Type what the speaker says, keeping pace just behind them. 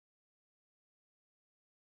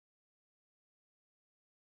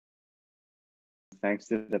thanks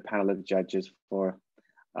to the panel of judges for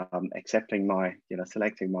accepting my,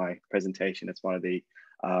 selecting my presentation as one of the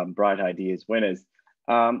Bright Ideas winners.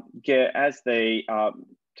 As the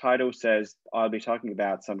title says, I'll be talking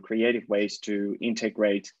about some creative ways to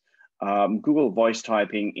integrate Google voice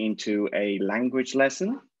typing into a language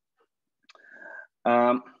lesson.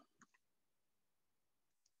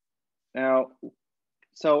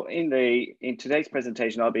 So in today's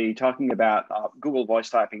presentation, I'll be talking about Google voice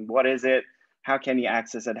typing. What is it? How can you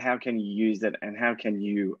access it? How can you use it? And how can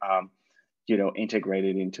you, integrate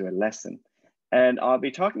it into a lesson? And I'll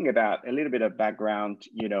be talking about a little bit of background,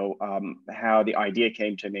 how the idea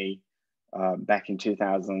came to me back in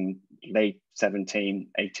 2000, late 17,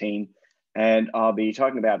 18. And I'll be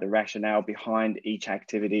talking about the rationale behind each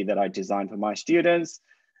activity that I designed for my students.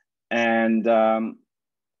 And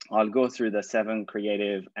I'll go through the 7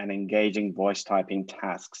 creative and engaging voice typing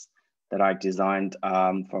tasks that I designed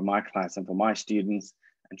for my class and for my students,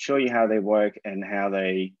 and show you how they work and how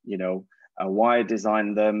they, why I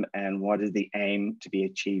designed them and what is the aim to be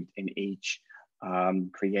achieved in each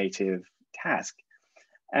creative task.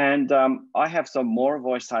 And I have some more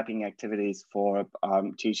voice typing activities for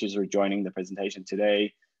teachers who are joining the presentation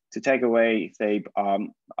today to take away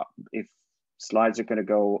if slides are going to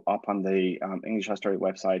go up on the English High Story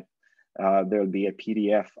website. There'll be a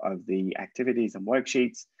PDF of the activities and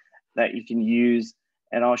worksheets that you can use.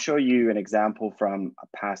 And I'll show you an example from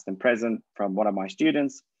past and present from one of my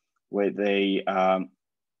students with the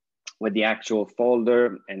actual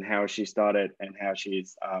folder and how she started and how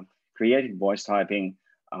she's creating voice typing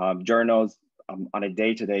journals on a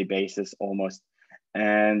day-to-day basis almost.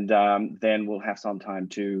 And then we'll have some time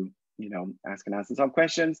to, ask and answer some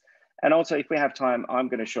questions. And also, if we have time, I'm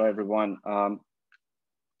going to show everyone, an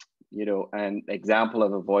example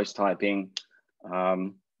of a voice typing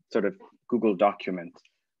sort of Google document.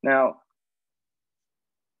 Now,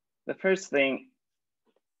 the first thing,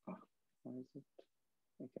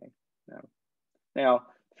 Now,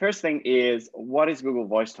 first thing is, what is Google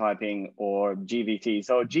voice typing or GVT?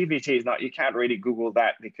 So GVT is not, you can't really Google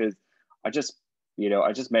that because I just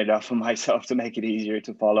made it up for myself to make it easier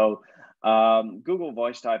to follow. Google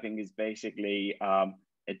voice typing is basically a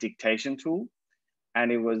dictation tool,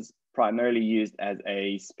 and it was primarily used as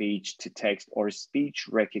a speech to text or speech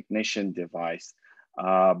recognition device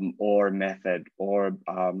or method or,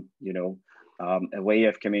 a way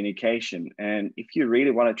of communication. And if you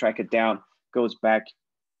really want to track it down, goes back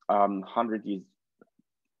 100 years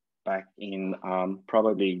back in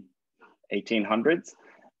probably 1800s.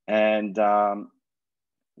 And,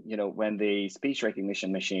 when the speech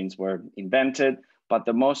recognition machines were invented, but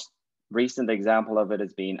the most recent example of it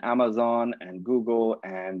has been Amazon and Google,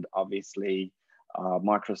 and obviously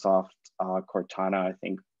Microsoft Cortana, I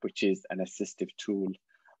think, which is an assistive tool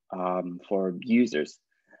for users.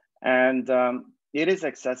 And it is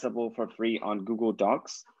accessible for free on Google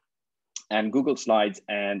Docs and Google Slides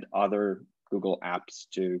and other Google apps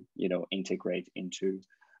to, integrate into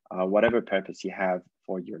whatever purpose you have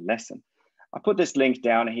for your lesson. I put this link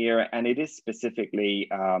down here, and it is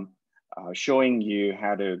specifically showing you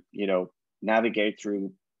how to, navigate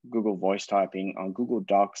through Google voice typing on Google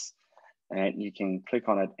Docs, and you can click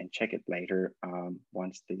on it and check it later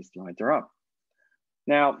once these slides are up.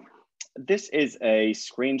 Now, this is a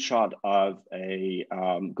screenshot of a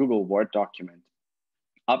Google Word document.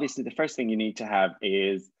 Obviously, the first thing you need to have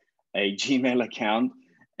is a Gmail account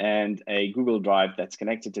and a Google Drive that's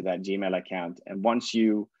connected to that Gmail account. And once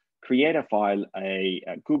you create a file, a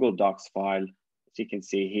Google Docs file, as you can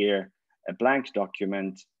see here, a blank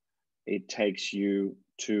document, it takes you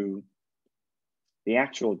to the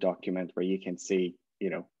actual document where you can see,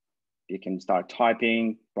 you can start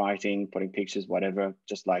typing, writing, putting pictures, whatever,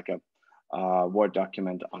 just like a Word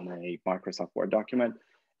document on a Microsoft Word document.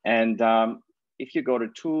 And if you go to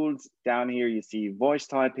tools, down here, you see voice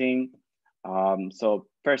typing. So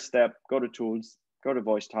first step, go to tools, go to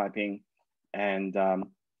voice typing, and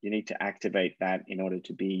you need to activate that in order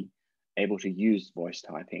to be able to use voice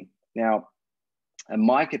typing. Now, a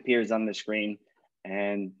mic appears on the screen,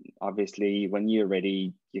 and obviously when you're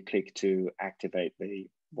ready, you click to activate the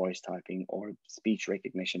voice typing or speech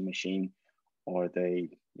recognition machine, or the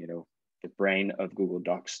brain of Google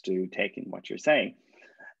Docs to take in what you're saying.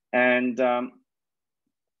 And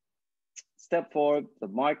step 4, the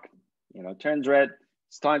mic turns red.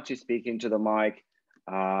 It's time to speak into the mic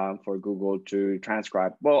for Google to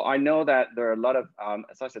transcribe. Well, I know that there are a lot of,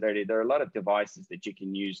 as I said earlier, there are a lot of devices that you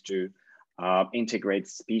can use to integrate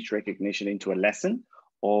speech recognition into a lesson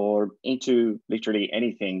or into literally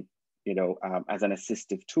anything, as an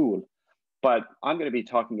assistive tool. But I'm going to be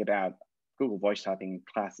talking about Google voice typing in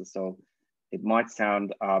classes. So It might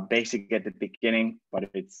sound basic at the beginning, but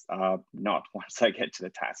it's not once I get to the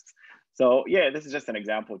tasks. So yeah, this is just an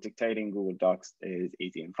example. Dictating Google Docs is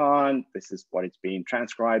easy and fun. This is what it's being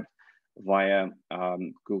transcribed via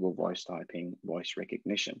Google voice typing, voice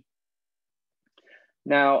recognition.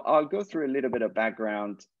 Now, I'll go through a little bit of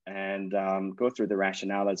background and go through the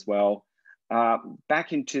rationale as well.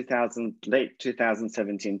 Back in late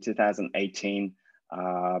 2017, 2018,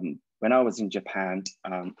 when I was in Japan,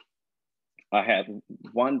 I had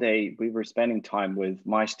one day, we were spending time with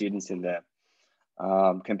my students in the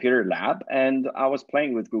computer lab, and I was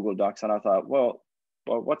playing with Google Docs, and I thought, well,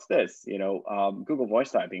 what's this? Google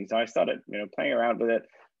voice typing. So I started, playing around with it.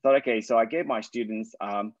 Thought, okay, so I gave my students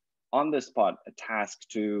on the spot a task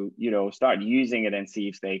to, start using it and see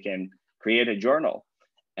if they can create a journal.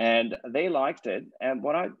 And they liked it. And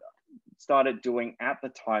what I started doing at the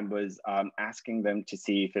time was asking them to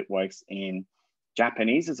see if it works in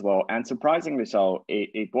Japanese as well. And surprisingly so,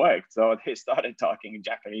 it worked. So they started talking in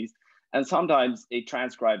Japanese. And sometimes it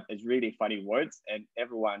transcribed as really funny words. And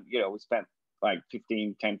everyone, we spent like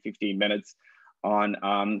 10, 15 minutes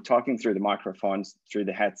on talking through the microphones, through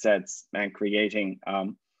the headsets, and creating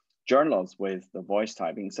journals with the voice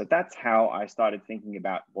typing. So that's how I started thinking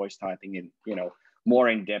about voice typing in, more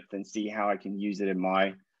in depth, and see how I can use it in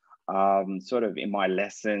my sort of in my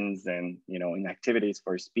lessons and, in activities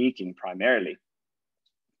for speaking primarily.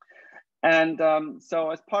 And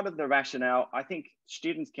so as part of the rationale, I think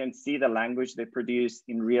students can see the language they produce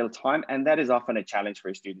in real time. And that is often a challenge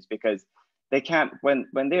for students, because they can't, when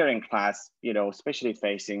they're in class, especially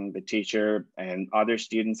facing the teacher and other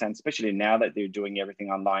students, and especially now that they're doing everything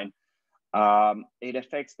online, it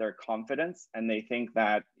affects their confidence. And they think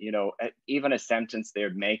that, even a sentence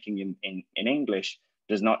they're making in English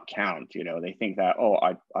does not count. They think that, oh,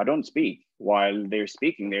 I don't speak. While they're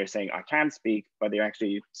speaking, they're saying, I can speak, but they're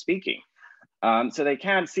actually speaking. So they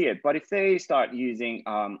can't see it. But if they start using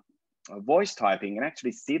voice typing and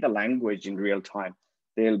actually see the language in real time,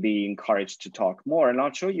 they'll be encouraged to talk more. And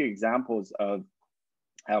I'll show you examples of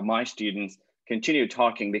how my students continue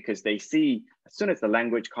talking, because they see as soon as the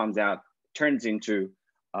language comes out, turns into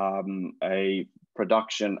a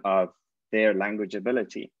production of their language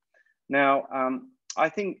ability. Now, I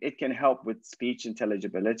think it can help with speech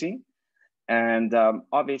intelligibility. And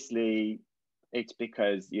obviously, it's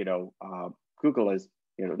because, Google is,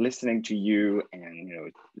 listening to you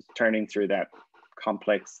and, turning through that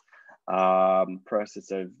complex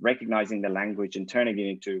process of recognizing the language and turning it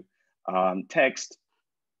into text.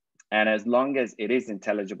 And as long as it is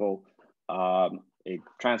intelligible, it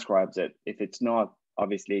transcribes it. If it's not,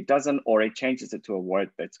 obviously it doesn't, or it changes it to a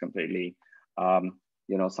word that's completely,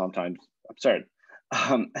 sometimes absurd.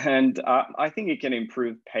 And I think it can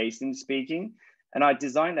improve pace in speaking. And I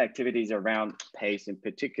designed activities around pace in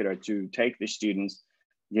particular to take the students,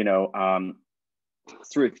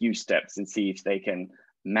 through a few steps and see if they can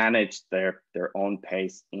manage their own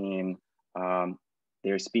pace in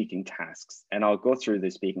their speaking tasks. And I'll go through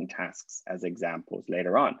the speaking tasks as examples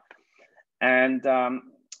later on. And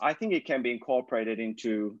I think it can be incorporated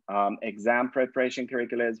into exam preparation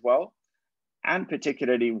curricula as well, and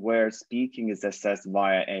particularly where speaking is assessed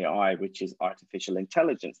via AI, which is artificial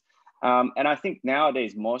intelligence. And I think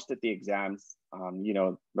nowadays, most of the exams,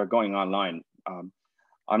 they're going online.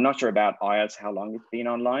 I'm not sure about IELTS, how long it's been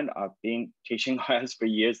online. I've been teaching IELTS for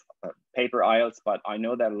years, paper IELTS, but I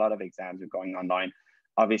know that a lot of exams are going online,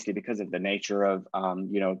 obviously because of the nature of,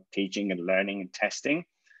 teaching and learning and testing.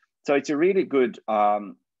 So it's a really good,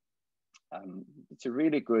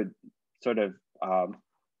 sort of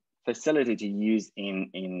facility to use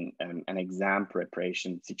in an exam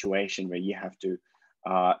preparation situation where you have to,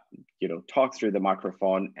 talk through the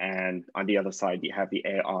microphone, and on the other side, you have the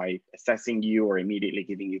AI assessing you or immediately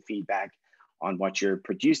giving you feedback on what you're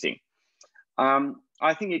producing.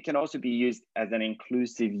 I think it can also be used as an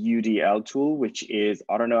inclusive UDL tool, which is,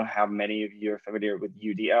 I don't know how many of you are familiar with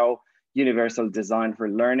UDL, Universal Design for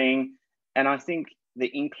Learning. And I think the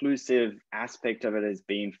inclusive aspect of it has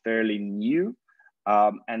been fairly new.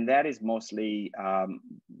 And that is mostly,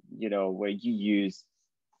 where you use,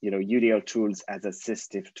 UDL tools as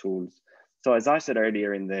assistive tools. So as I said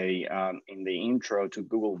earlier in the intro to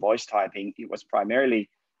Google Voice Typing, it was primarily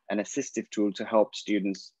an assistive tool to help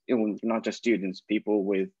students, not just students, people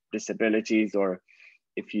with disabilities, or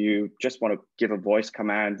if you just want to give a voice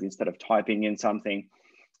command instead of typing in something.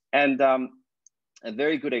 And a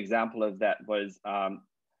very good example of that was a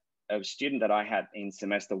student that I had in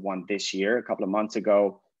semester 1 this year, a couple of months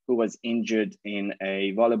ago, who was injured in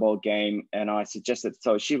a volleyball game. And I suggested,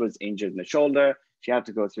 so she was injured in the shoulder, she had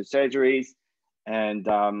to go through surgeries. And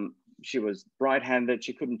she was right-handed,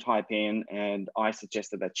 she couldn't type in, and I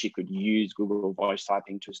suggested that she could use Google Voice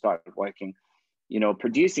Typing to start working, you know,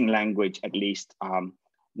 producing language at least,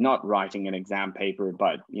 not writing an exam paper,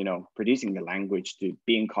 but, you know, producing the language to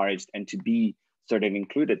be encouraged and to be sort of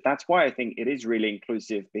included. That's why I think it is really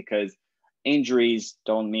inclusive, because injuries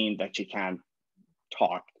don't mean that you can't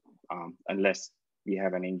talk, unless you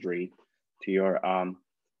have an injury to your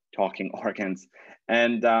talking organs.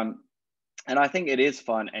 And I think it is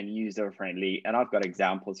fun and user-friendly. And I've got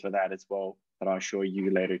examples for that as well that I'll show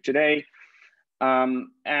you later today. And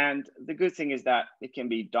the good thing is that it can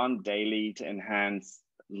be done daily to enhance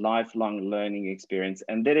lifelong learning experience.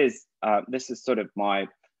 And that is, this is sort of my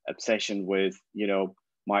obsession with, you know,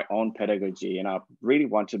 my own pedagogy. And I really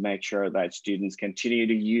want to make sure that students continue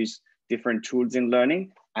to use different tools in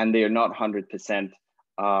learning, and they're not 100%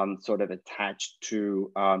 sort of attached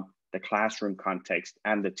to the classroom context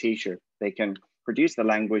and the teacher. They can produce the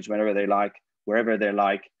language whenever they like, wherever they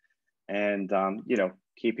like, and you know,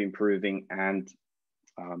 keep improving and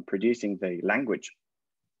producing the language.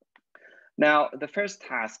 Now, the first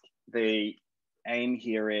task, the aim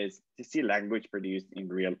here is to see language produced in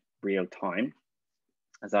real time,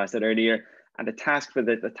 as I said earlier. And the task for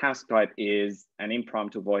the task type is an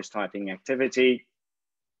impromptu voice typing activity.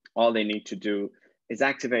 All they need to do is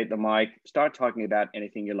activate the mic, start talking about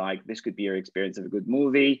anything you like. This could be your experience of a good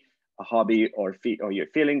movie, a hobby, or your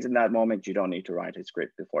feelings in that moment. You don't need to write a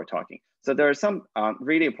script before talking. So there are some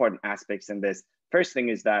really important aspects in this. First thing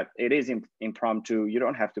is that it is impromptu. You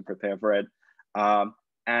don't have to prepare for it.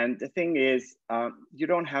 And the thing is, you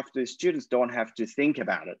don't have to, students don't have to think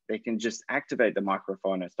about it. They can just activate the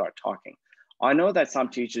microphone and start talking. I know that some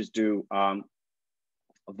teachers do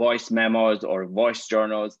voice memos or voice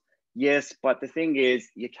journals. Yes, but the thing is,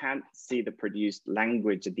 you can't see the produced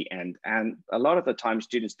language at the end. And a lot of the time,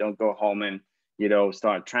 students don't go home and, you know,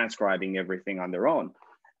 start transcribing everything on their own.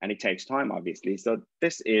 And it takes time, obviously. So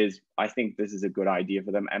this is, I think this is a good idea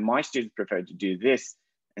for them. And my students prefer to do this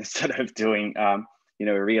instead of doing, you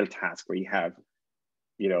know, a real task where you have,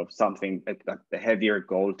 you know, something, a heavier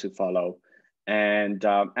goal to follow. And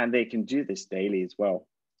they can do this daily as well.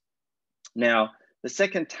 Now, the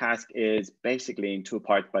second task is basically in two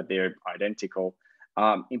parts, but they're identical.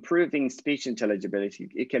 Improving speech intelligibility.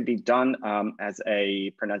 It can be done as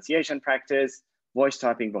a pronunciation practice, voice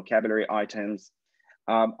typing vocabulary items.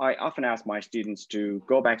 I often ask my students to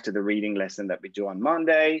go back to the reading lesson that we do on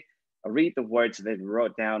Monday, read the words they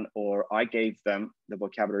wrote down, or I gave them the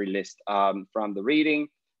vocabulary list from the reading,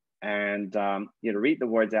 and you know, read the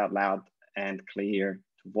words out loud and clear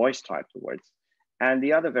to voice type the words. And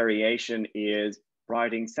the other variation is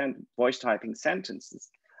writing voice typing sentences.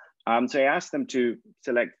 So I asked them to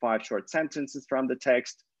select 5 short sentences from the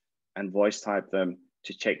text and voice type them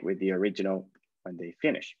to check with the original when they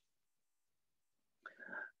finish.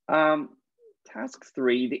 Task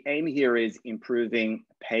 3, the aim here is improving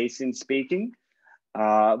pace in speaking,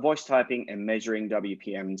 voice typing and measuring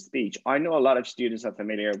WPM in speech. I know a lot of students are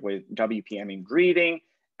familiar with WPM in reading,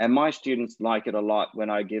 and my students like it a lot when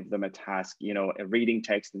I give them a task, you know, a reading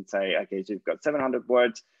text and say, okay, so you've got 700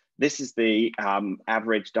 words. This is the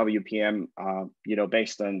average WPM, you know,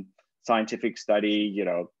 based on scientific study, you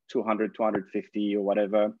know, 200, 250 or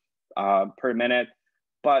whatever per minute.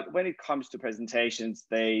 But when it comes to presentations,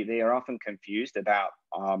 they are often confused about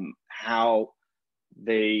how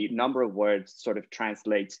the number of words sort of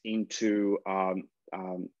translates into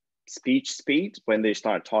speech speed when they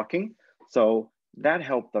start talking. So that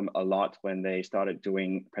helped them a lot when they started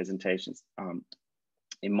doing presentations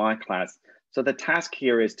in my class. So the task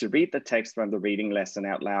here is to read the text from the reading lesson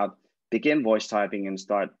out loud, begin voice typing and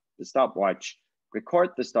start the stopwatch, record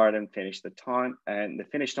the start and finish the time and the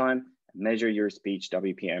finish time, measure your speech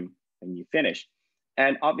WPM when you finish.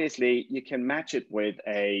 And obviously you can match it with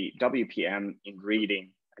a WPM in reading,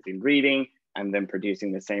 as in reading, and then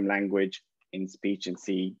producing the same language in speech and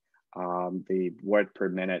see the word per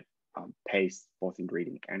minute pace, both in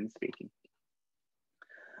reading and speaking.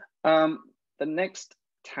 The next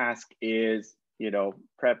task is, you know,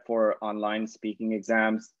 prep for online speaking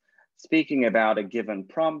exams. Speaking about a given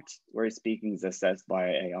prompt where speaking is assessed by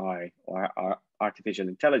AI or artificial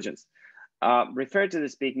intelligence. Refer to the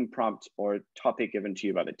speaking prompt or topic given to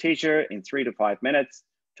you by the teacher in 3 to 5 minutes.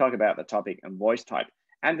 Talk about the topic and voice type.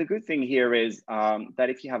 And the good thing here is that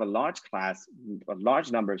if you have a large class, a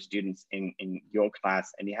large number of students in your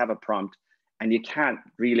class, and you have a prompt and you can't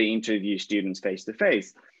really interview students face to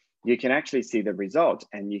face, you can actually see the result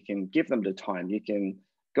and you can give them the time. You can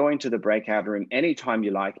go into the breakout room anytime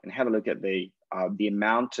you like and have a look at the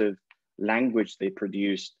amount of language they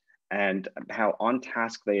produce and how on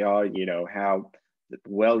task they are, you know, how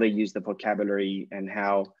well they use the vocabulary and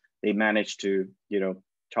how they manage to,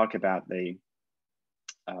 talk about the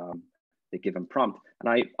given prompt. And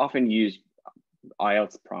I often use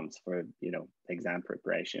IELTS prompts for, exam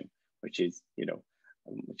preparation, which is,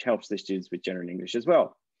 which helps the students with general English as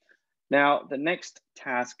well. Now, the next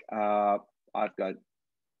task, I've got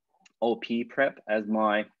OP prep as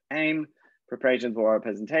my aim, preparation for our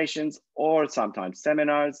presentations or sometimes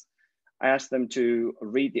seminars. I ask them to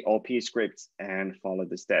read the OP scripts and follow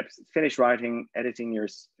the steps. Finish writing, editing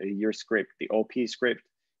your script, the OP script.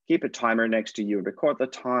 Keep a timer next to you, record the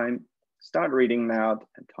time, start reading loud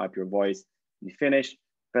and type your voice. When you finish,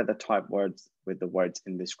 further type words with the words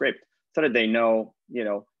in the script so that they know,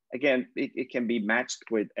 again, it can be matched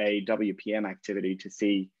with a WPM activity to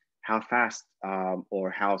see how fast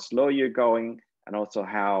or how slow you're going, and also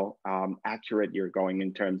how accurate you're going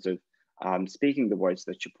in terms of speaking the words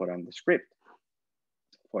that you put on the script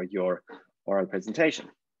for your oral presentation.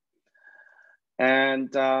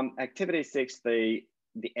 And activity 6, the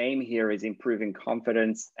aim here is improving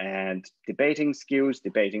confidence and debating skills,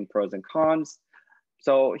 debating pros and cons.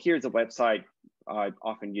 So here's a website I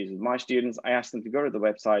often use with my students. I ask them to go to the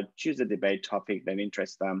website, choose a debate topic that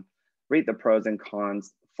interests them, read the pros and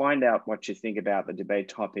cons, find out what you think about the debate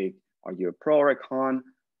topic. Are you a pro or a con?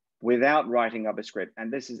 Without writing up a script.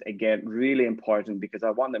 And this is, again, really important because I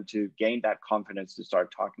want them to gain that confidence to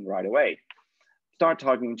start talking right away. Start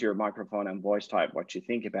talking to your microphone and voice type what you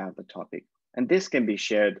think about the topic. And this can be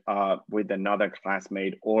shared with another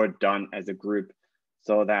classmate or done as a group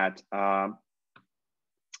so that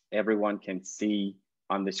everyone can see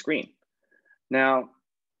on the screen. Now,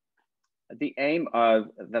 the aim of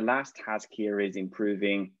the last task here is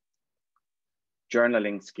improving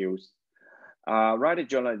journaling skills. Write a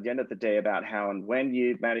journal at the end of the day about how and when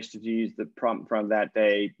you managed to use the prompt from that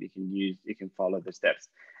day. You can follow the steps.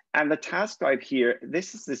 And the task type here,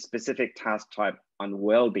 this is the specific task type on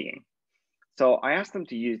well-being. So I asked them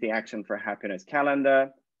to use the action for happiness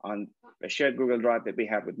calendar on a shared Google Drive that we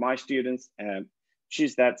have with my students, and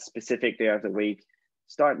choose that specific day of the week.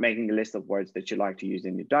 Start making a list of words that you like to use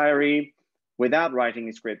in your diary without writing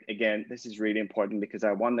a script. Again, this is really important because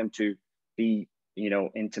I want them to be,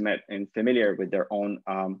 intimate and familiar with their own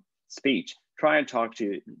speech. Try and talk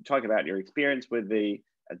about your experience with the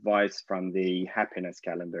advice from the happiness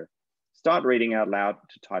calendar. Start reading out loud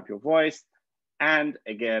to type your voice. And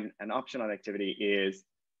again, an optional activity is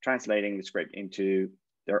translating the script into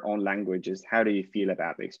their own languages. How do you feel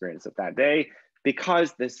about the experience of that day?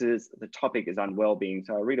 Because the topic is on well-being,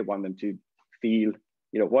 so I really want them to feel,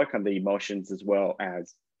 work on the emotions as well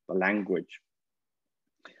as the language.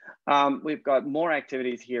 We've got more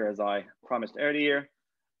activities here, as I promised earlier.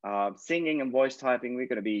 Singing and voice typing, we're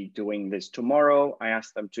going to be doing this tomorrow. I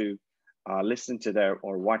asked them to listen to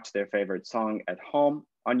or watch their favorite song at home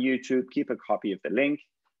on YouTube. Keep a copy of the link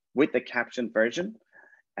with the captioned version.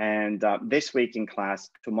 And this week in class,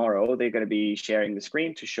 tomorrow, they're going to be sharing the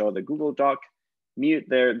screen to show the Google Doc, mute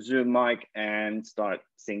their Zoom mic, and start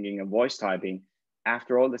singing and voice typing.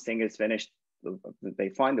 After all the singing is finished, they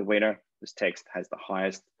find the winner whose text has the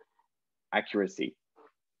highest accuracy.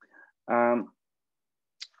 I'm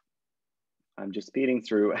just speeding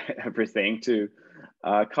through everything to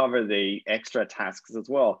cover the extra tasks as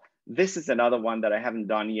well. This is another one that I haven't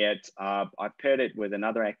done yet. I've paired it with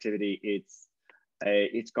another activity.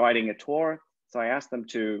 It's guiding a tour. So I asked them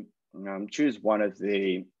to choose one of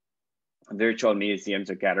the virtual museums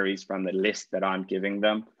or galleries from the list that I'm giving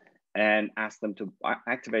them, and ask them to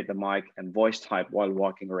activate the mic and voice type while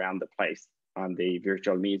walking around the place on the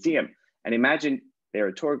virtual museum. And imagine they're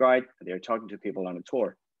a tour guide, they're talking to people on a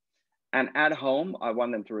tour. And at home, I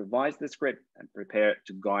want them to revise the script and prepare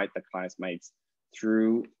to guide the classmates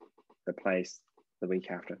through the place the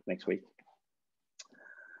week after, next week.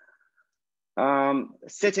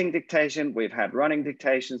 Sitting dictation, we've had running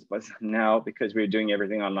dictations, but now because we're doing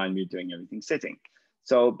everything online, we're doing everything sitting.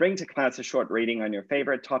 So bring to class a short reading on your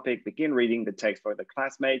favorite topic, begin reading the text for the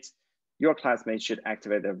classmates. Your classmates should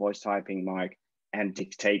activate their voice typing mic and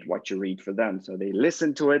dictate what you read for them. So they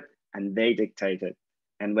listen to it and they dictate it.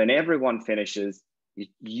 And when everyone finishes,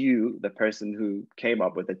 you, the person who came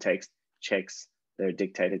up with the text, checks their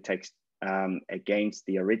dictated text against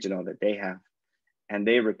the original that they have. And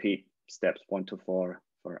they repeat steps 1 to 4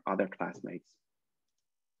 for other classmates.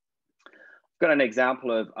 I've got an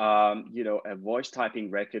example of, a voice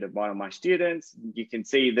typing record of one of my students. You can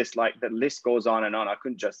see this, like the list goes on and on. I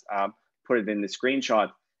couldn't just put it in the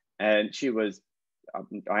screenshot. And she was,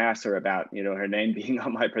 I asked her about, her name being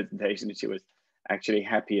on my presentation, and she was actually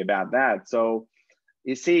happy about that. So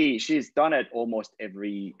you see, she's done it almost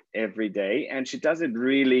every day, and she does it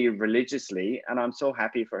really religiously. And I'm so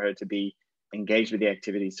happy for her to be engaged with the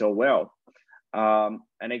activity so well.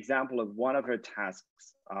 An example of one of her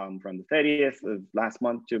tasks from the 30th of last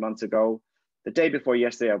month, 2 months ago, the day before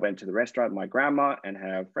yesterday, I went to the restaurant, my grandma and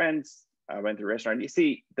her friends. I went to the restaurant. You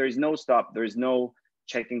see, there is no stop. There is no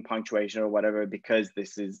checking punctuation or whatever, because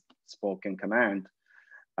this is spoken command.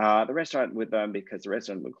 The restaurant with them, because the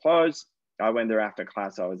restaurant would close. I went there after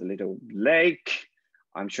class. I was a little late.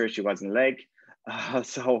 I'm sure she wasn't late.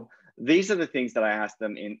 So these are the things that I asked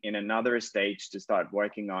them in another stage to start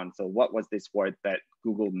working on. So what was this word that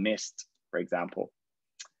Google missed, for example,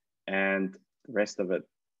 and the rest of it.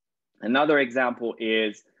 Another example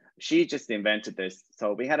is she just invented this.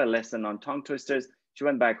 So we had a lesson on tongue twisters. She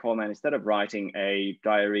went back home, and instead of writing a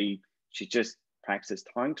diary, she just practiced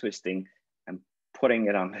tongue twisting and putting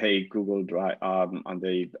it on a Google Drive, on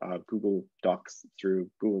the Google Docs through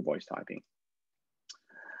Google Voice Typing.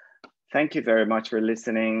 Thank you very much for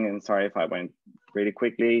listening, and sorry if I went really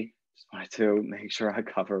quickly. Just wanted to make sure I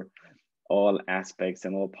cover all aspects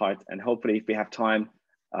and all parts, and hopefully if we have time,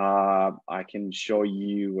 I can show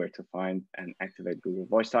you where to find and activate Google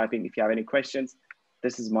Voice Typing. If you have any questions,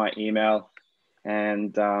 this is my email.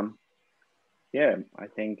 And yeah, I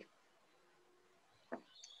think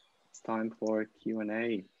it's time for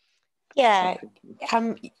Q&A. Yeah,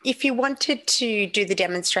 if you wanted to do the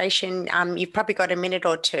demonstration, you've probably got a minute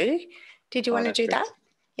or two. Did you want to do that?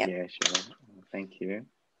 Yep. Yeah, sure. Thank you.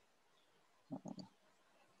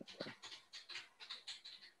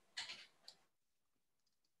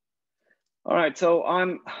 All right, so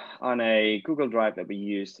I'm on a Google Drive that we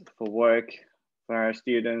use for work for our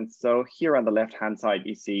students. So here on the left-hand side,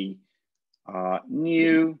 you see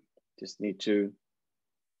new, just need to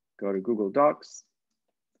go to Google Docs,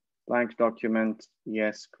 blank document,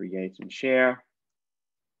 yes, create and share.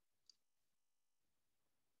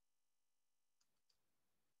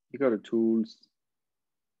 You go to tools,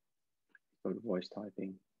 go to voice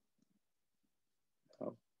typing.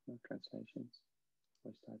 Oh, no translations,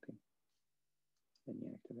 voice typing. Then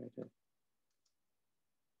you activate it.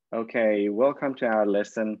 Okay, welcome to our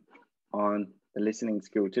lesson on the listening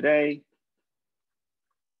skill today.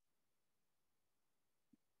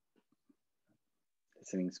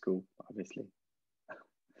 Listening school, obviously.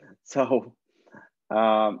 So, you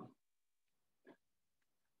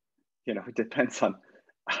know, it depends on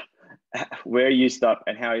where you stop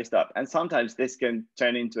and how you stop. And sometimes this can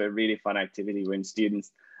turn into a really fun activity when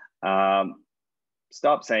students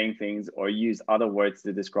stop saying things or use other words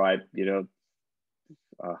to describe, you know,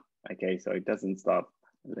 okay, so it doesn't stop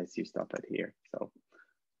unless you stop it here. So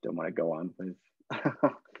don't want to go on with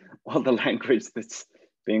all the language that's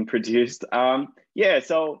being produced. Yeah,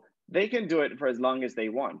 so they can do it for as long as they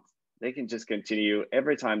want. They can just continue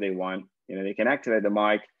every time they want. You know, they can activate the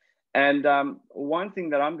mic. And one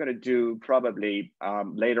thing that I'm going to do probably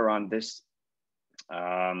later on this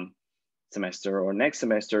semester or next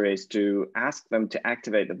semester is to ask them to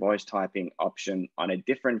activate the voice typing option on a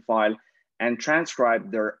different file and transcribe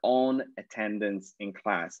their own attendance in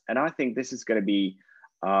class. And I think this is going to be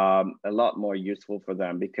a lot more useful for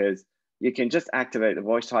them, because you can just activate the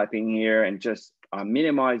voice typing here and just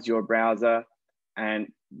minimize your browser and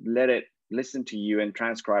let it listen to you and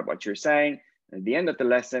transcribe what you're saying. At the end of the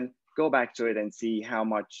lesson, go back to it and see how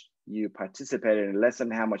much you participated in the lesson,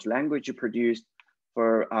 how much language you produced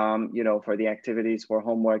for, you know, for the activities, for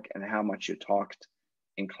homework, and how much you talked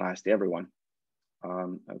in class to everyone.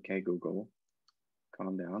 Okay, Google,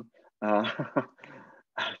 calm down.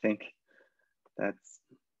 I think that's,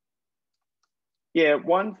 yeah,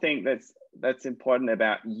 one thing that's important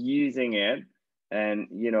about using it and,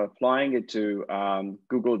 you know, applying it to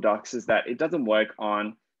Google Docs is that it doesn't work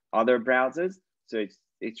on other browsers. So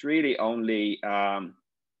it's really only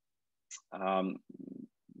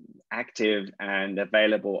active and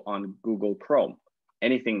available on Google Chrome,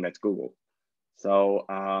 anything that's Google. So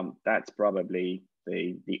that's probably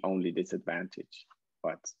the only disadvantage,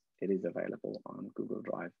 but it is available on Google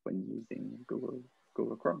Drive when using Google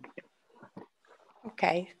Chrome. Yeah.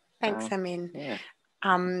 Okay, thanks, Amin. Yeah.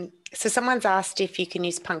 So someone's asked if you can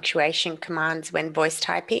use punctuation commands when voice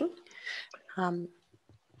typing. And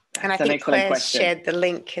I think Claire shared the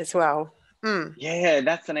link as well. Yeah,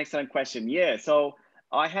 that's an excellent question. Yeah, so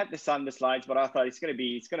I had this on the slides, but I thought it's going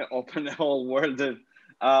to open the whole world of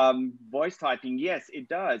voice typing. Yes, it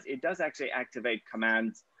does. It does actually activate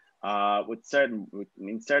commands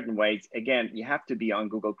in certain ways. Again, you have to be on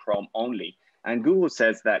Google Chrome only. And Google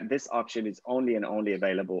says that this option is only and only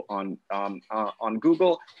available on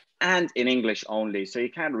Google and in English only. So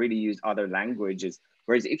you can't really use other languages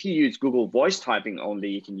Whereas if you use Google voice typing only,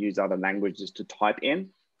 you can use other languages to type in,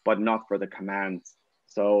 but not for the commands.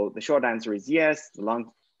 So the short answer is yes. The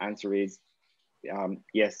long answer is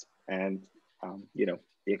yes. And, you know,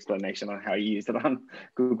 the explanation on how you use it on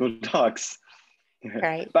Google Docs.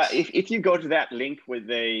 Right. But if you go to that link with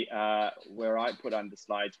the, where I put on the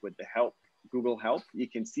slides with the help, Google Help, you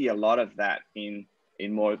can see a lot of that in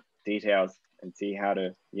more details and see how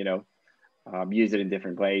to, you know, use it in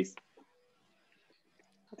different ways.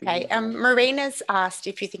 Okay, Marina's asked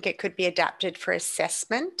if you think it could be adapted for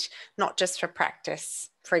assessment, not just for practice.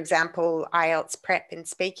 For example, IELTS prep in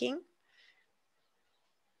speaking.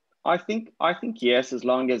 I think yes, as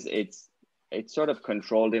long as it's sort of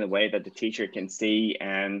controlled in a way that the teacher can see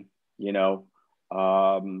and, you know,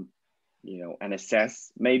 and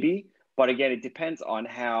assess maybe. But again, it depends on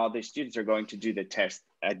how the students are going to do the test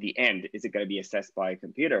at the end. Is it going to be assessed by a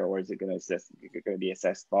computer, or is it going to be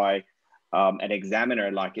assessed by an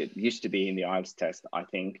examiner like it used to be in the IELTS test, I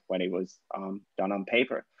think, when it was done on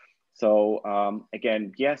paper. So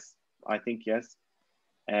again, yes, I think yes.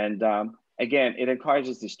 And again, it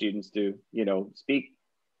encourages the students to, you know, speak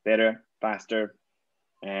better, faster,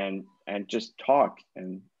 and just talk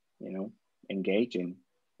and, you know, engage in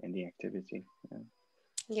the activity. Yeah.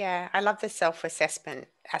 Yeah, I love the self-assessment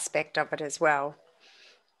aspect of it as well,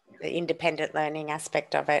 the independent learning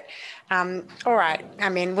aspect of it. All right, I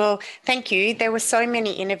mean, well, thank you. There were so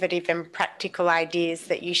many innovative and practical ideas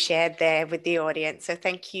that you shared there with the audience. So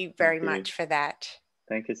thank you very much for that.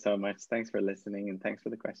 Thank you so much. Thanks for listening and thanks for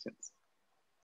the questions.